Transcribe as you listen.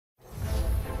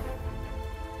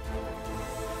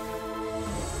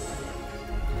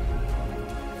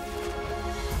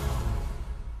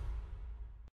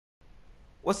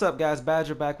What's up, guys?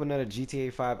 Badger back with another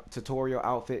GTA 5 tutorial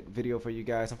outfit video for you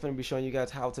guys. I'm going to be showing you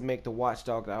guys how to make the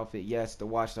Watchdogs outfit. Yes, the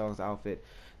Watchdogs outfit.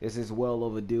 This is well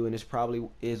overdue, and this probably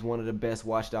is one of the best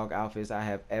Watchdog outfits I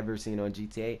have ever seen on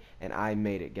GTA, and I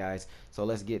made it, guys. So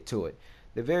let's get to it.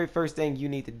 The very first thing you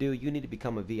need to do, you need to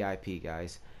become a VIP,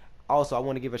 guys. Also, I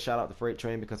want to give a shout out to Freight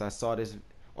Train because I saw this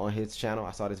on his channel.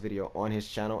 I saw this video on his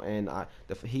channel, and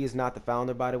he is not the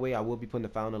founder, by the way. I will be putting the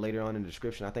founder later on in the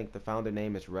description. I think the founder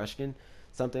name is Rushkin,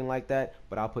 something like that,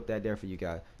 but I'll put that there for you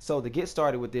guys. So to get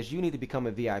started with this, you need to become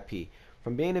a VIP.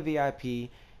 From being a VIP,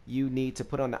 you need to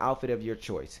put on the outfit of your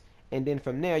choice, and then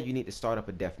from there you need to start up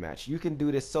a deathmatch. You can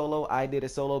do this solo. I did it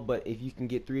solo, but if you can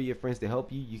get 3 of your friends to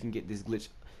help you, you can get this glitch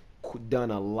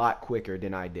done a lot quicker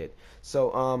than I did.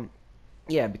 So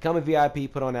yeah, become a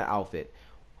VIP, put on that outfit.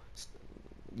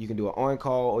 You can do an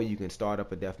on-call, or you can start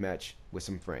up a deathmatch with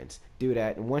some friends. Do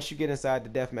that, and once you get inside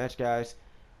the deathmatch, guys,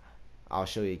 I'll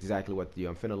show you exactly what to do.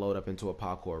 I'm finna load up into a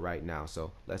parkour right now,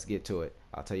 so let's get to it.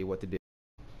 I'll tell you what to do.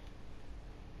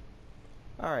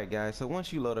 Alright, guys, so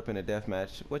once you load up in a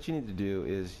deathmatch, what you need to do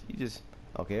is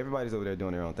okay, everybody's over there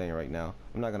doing their own thing right now.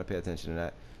 I'm not going to pay attention to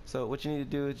that. So what you need to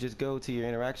do is just go to your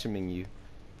interaction menu,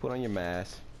 put on your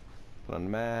mask, put on the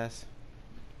mask,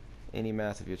 any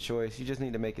mask of your choice. You just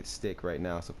need to make it stick right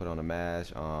now, so put on a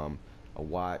mask, a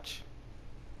watch.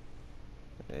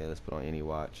 Yeah, let's put on any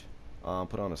watch.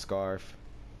 Put on a scarf.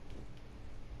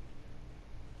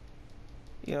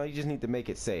 You know, you just need to make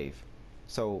it save.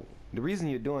 So the reason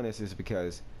you're doing this is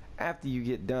because after you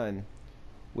get done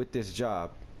with this job,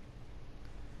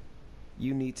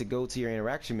 you need to go to your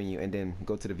interaction menu and then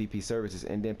go to the VP services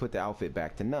and then put the outfit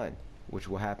back to none. Which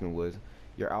will happen was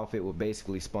your outfit will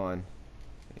basically spawn.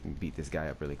 Let me beat this guy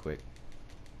up really quick.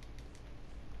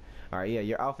 Alright, yeah,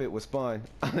 your outfit will spawn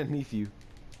underneath you.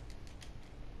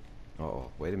 Oh,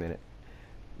 wait a minute.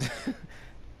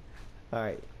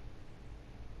 Alright.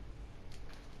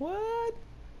 What?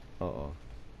 Uh-oh.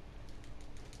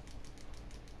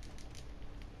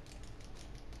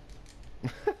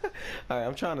 Alright,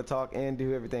 I'm trying to talk and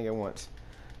do everything at once.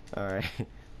 Alright.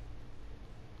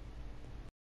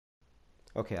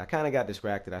 Okay, I kind of got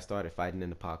distracted. I started fighting in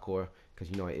the parkour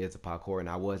because, you know, it is a parkour, and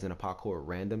I was in a parkour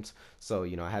randoms. So,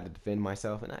 you know, I had to defend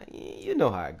myself, and you know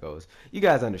how it goes. You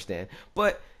guys understand.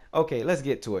 But, okay, let's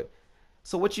get to it.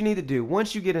 So what you need to do,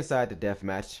 once you get inside the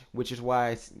deathmatch, which is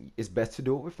why it's best to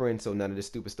do it with friends so none of this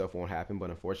stupid stuff won't happen, but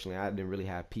unfortunately I didn't really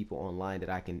have people online that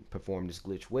I can perform this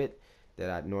glitch with, that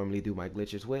I normally do my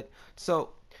glitches with. So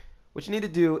what you need to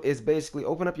do is basically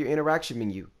open up your interaction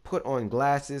menu, put on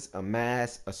glasses, a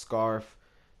mask, a scarf,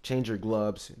 change your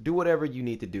gloves, do whatever you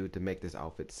need to do to make this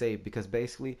outfit safe, because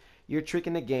basically you're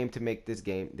tricking the game to make the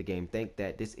game think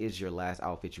that this is your last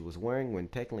outfit you was wearing, when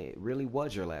technically it really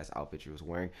was your last outfit you was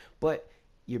wearing, but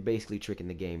you're basically tricking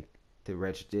the game to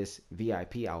register this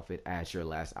VIP outfit as your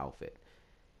last outfit.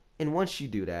 And once you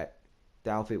do that,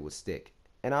 the outfit will stick,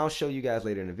 and I'll show you guys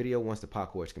later in the video once the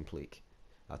parkour is complete.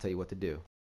 I'll tell you what to do.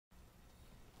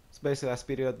 So basically I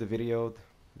speeded up the video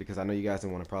because I know you guys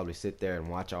didn't want to probably sit there and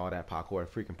watch all that parkour.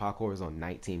 Freaking parkour is on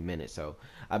 19 minutes, so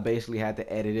I basically had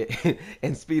to edit it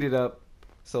and speed it up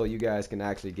so you guys can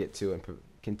actually get to and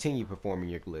continue performing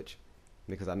your glitch,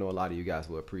 because I know a lot of you guys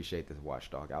will appreciate this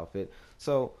Watchdog outfit.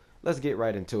 So let's get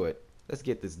right into it. Let's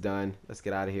get this done. Let's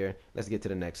get out of here. Let's get to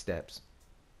the next steps.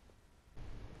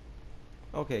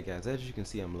 Okay, guys, as you can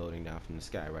see, I'm loading down from the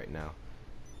sky right now,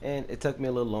 and it took me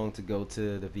a little long to go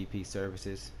to the VP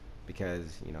services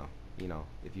because, you know,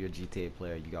 if you're a GTA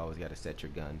player, you always got to set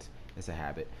your guns. It's a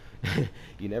habit.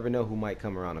 You never know who might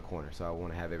come around the corner, so I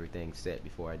want to have everything set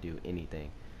before I do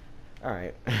anything.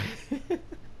 Alright.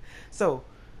 So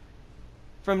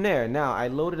from there, now I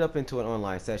loaded up into an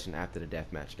online session after the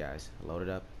deathmatch, guys. I loaded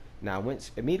up. Now I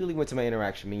immediately went to my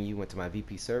interaction menu, went to my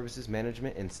VP services,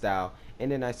 management, and style,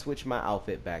 and then I switched my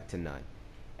outfit back to none.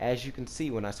 As you can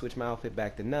see, when I switch my outfit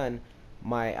back to none,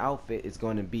 my outfit is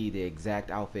going to be the exact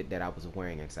outfit that I was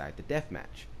wearing inside the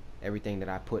deathmatch. Everything that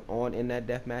I put on in that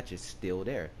deathmatch is still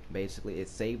there. Basically, it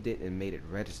saved it and made it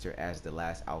register as the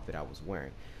last outfit I was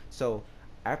wearing. So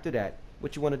after that,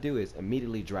 what you want to do is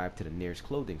immediately drive to the nearest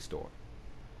clothing store.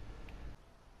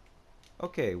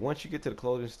 Okay, once you get to the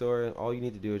clothing store, all you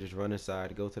need to do is just run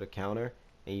inside, go to the counter,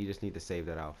 and you just need to save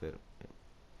that outfit.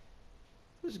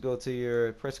 Just go to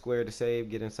your, press square to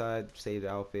save, get inside, save the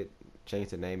outfit, change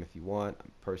the name if you want.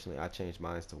 Personally, I changed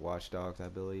mine to Watchdogs, I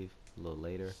believe, a little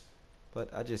later, but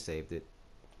I just saved it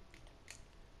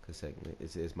because technically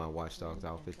this is my Watchdogs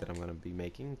outfit that I'm going to be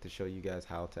making to show you guys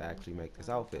how to actually make this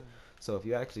outfit. So if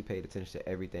you actually paid attention to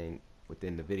everything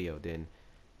within the video, then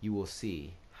you will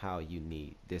see how you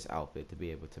need this outfit to be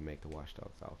able to make the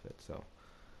Watchdogs outfit. So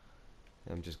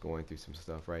I'm just going through some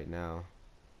stuff right now.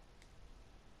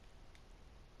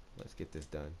 Let's get this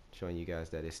done, showing you guys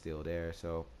that it's still there.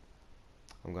 So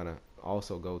I'm gonna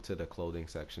also go to the clothing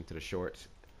section, to the shorts,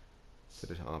 to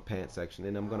the pants section,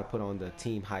 and I'm gonna put on the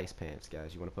team heist pants,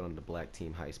 guys. You want to put on the black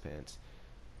team heist pants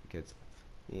because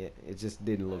yeah, it just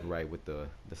didn't look right with the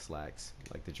slacks,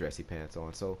 like the dressy pants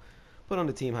on. So put on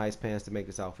the team heist pants to make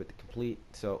this outfit complete.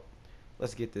 So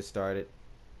let's get this started.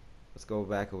 Let's go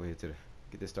back over here to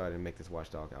get this started and make this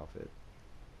watchdog outfit.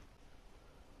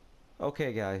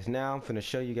 Okay guys, now I'm gonna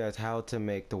show you guys how to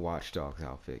make the watchdogs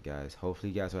outfit, guys.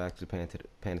 Hopefully you guys are actually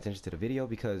paying attention to the video,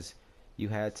 because you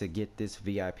had to get this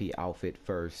VIP outfit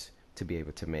first to be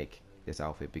able to make this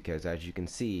outfit. Because as you can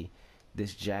see,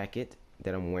 this jacket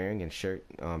that I'm wearing and shirt,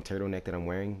 turtleneck that I'm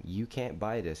wearing, you can't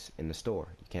buy this in the store.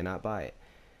 You cannot buy it.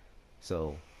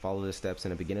 So follow the steps in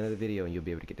the beginning of the video and you'll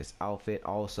be able to get this outfit.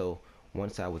 Also,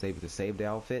 once I was able to save the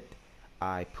outfit,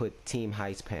 I put team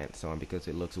heist pants on because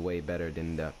it looks way better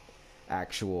than the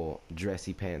actual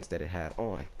dressy pants that it had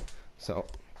on. So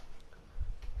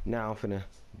now I'm gonna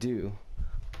do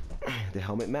the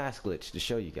helmet mask glitch to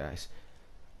show you guys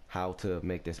how to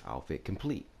make this outfit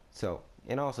complete. So,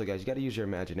 and also guys, you got to use your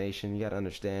imagination. You got to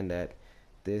understand that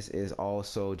this is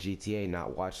also GTA,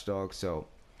 not Watchdogs. So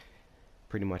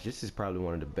pretty much this is probably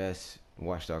one of the best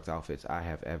Watchdogs outfits I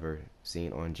have ever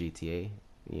seen on GTA.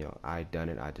 You know, I done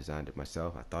it, I designed it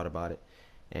myself, I thought about it,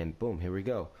 and boom, here we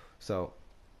go. So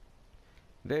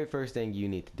very first thing you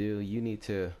need to do, you need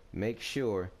to make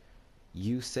sure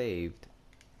you saved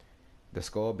the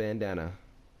skull bandana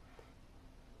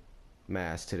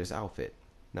mask to this outfit.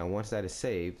 Now once that is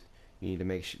saved, you need to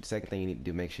make sure, the second thing you need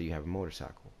to do, make sure you have a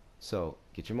motorcycle. So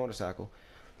get your motorcycle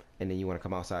and then you want to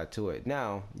come outside to it.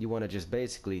 Now you want to just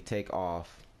basically take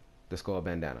off the skull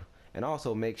bandana, and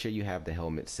also make sure you have the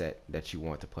helmet set that you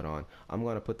want to put on. I'm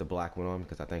going to put the black one on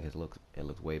because I think it looks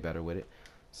way better with it.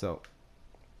 So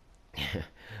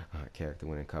character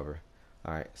went in cover.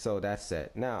 Alright, so that's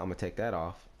set. Now I'm gonna take that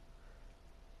off,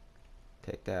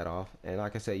 and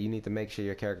like I said, you need to make sure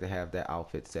your character have that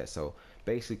outfit set. So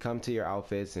basically come to your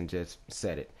outfits and just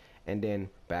set it, and then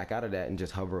back out of that and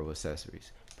just hover over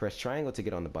accessories. Press triangle to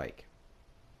get on the bike.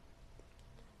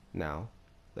 Now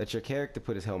let your character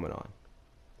put his helmet on.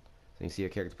 So you see your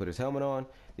character put his helmet on,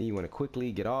 then you want to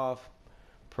quickly get off,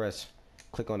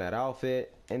 click on that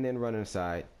outfit, and then run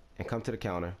inside and come to the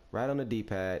counter right on the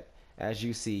D-pad. As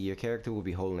you see, your character will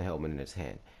be holding the helmet in his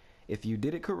hand. If you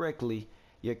did it correctly,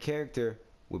 your character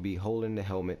will be holding the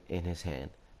helmet in his hand,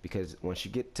 because once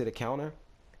you get to the counter,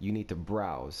 you need to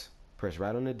browse. Press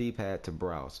right on the D-pad to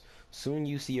browse. Soon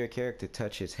you see your character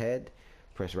touch his head,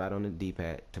 press right on the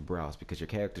D-pad to browse, because your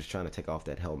character is trying to take off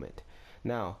that helmet.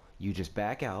 Now you just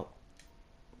back out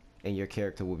and your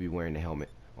character will be wearing the helmet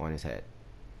on his head.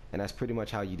 And that's pretty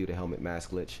much how you do the helmet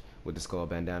mask glitch with the skull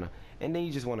bandana. And then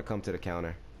you just want to come to the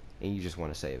counter and you just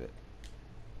want to save it.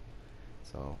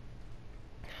 So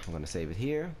I'm going to save it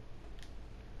here.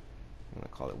 I'm going to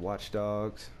call it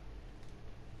Watchdogs.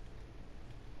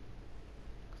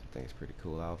 I think it's a pretty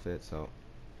cool outfit. So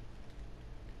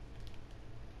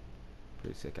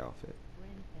pretty sick outfit.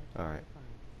 Alright,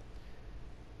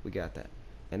 we got that.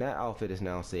 And that outfit is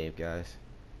now saved, guys.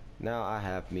 Now I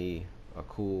have me a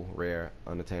cool, rare,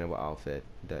 unattainable outfit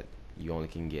that you only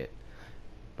can get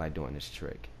by doing this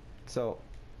trick. So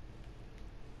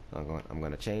I'm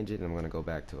going to change it and I'm going to go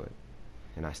back to it,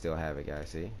 and I still have it, guys.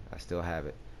 See, I still have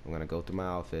it. I'm going to go through my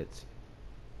outfits.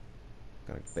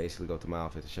 I'm going to basically go through my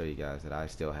outfit to show you guys that I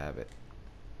still have it.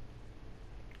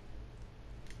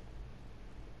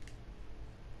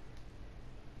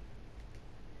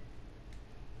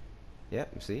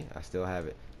 Yep, see, I still have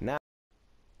it. Now,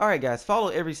 alright guys, follow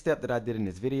every step that I did in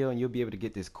this video and you'll be able to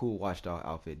get this cool watchdog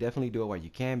outfit. Definitely do it while you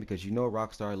can, because you know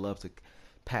Rockstar loves to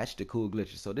patch the cool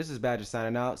glitches. So this is Badger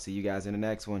signing out. See you guys in the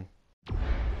next one.